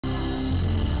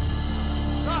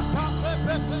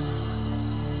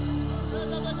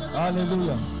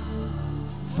Hallelujah.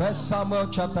 1 Samuel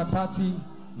chapter 30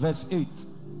 verse 8.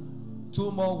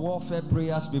 2 more warfare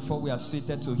prayers before we are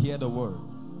seated to hear the word.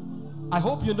 I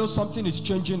hope you know something is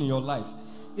changing in your life.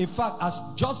 In fact, as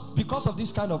just because of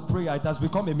this kind of prayer, it has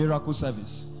become a miracle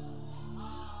service.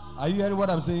 Are you hearing what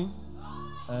I'm saying?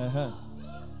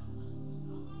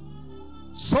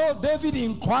 So David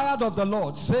inquired of the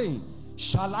Lord, saying,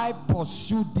 shall I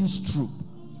pursue this troop?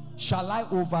 Shall I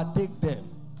overtake them?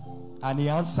 And he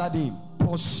answered him,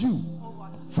 pursue,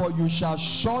 for you shall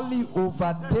surely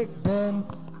overtake them,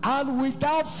 and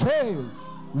without fail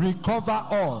recover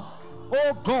all.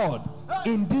 Oh God,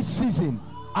 in this season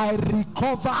I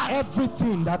recover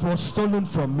everything that was stolen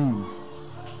from me,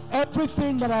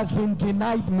 everything that has been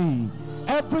denied me,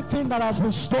 everything that has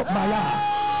been stolen my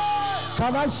life.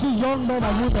 Can I see young men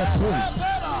and women pray?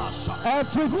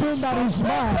 Everything that is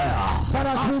mine, that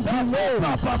has been delayed,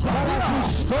 that has been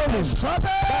stolen,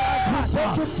 that has been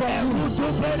taken from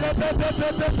me,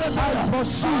 I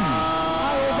pursue,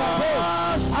 I overtake,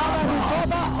 I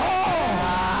recover all.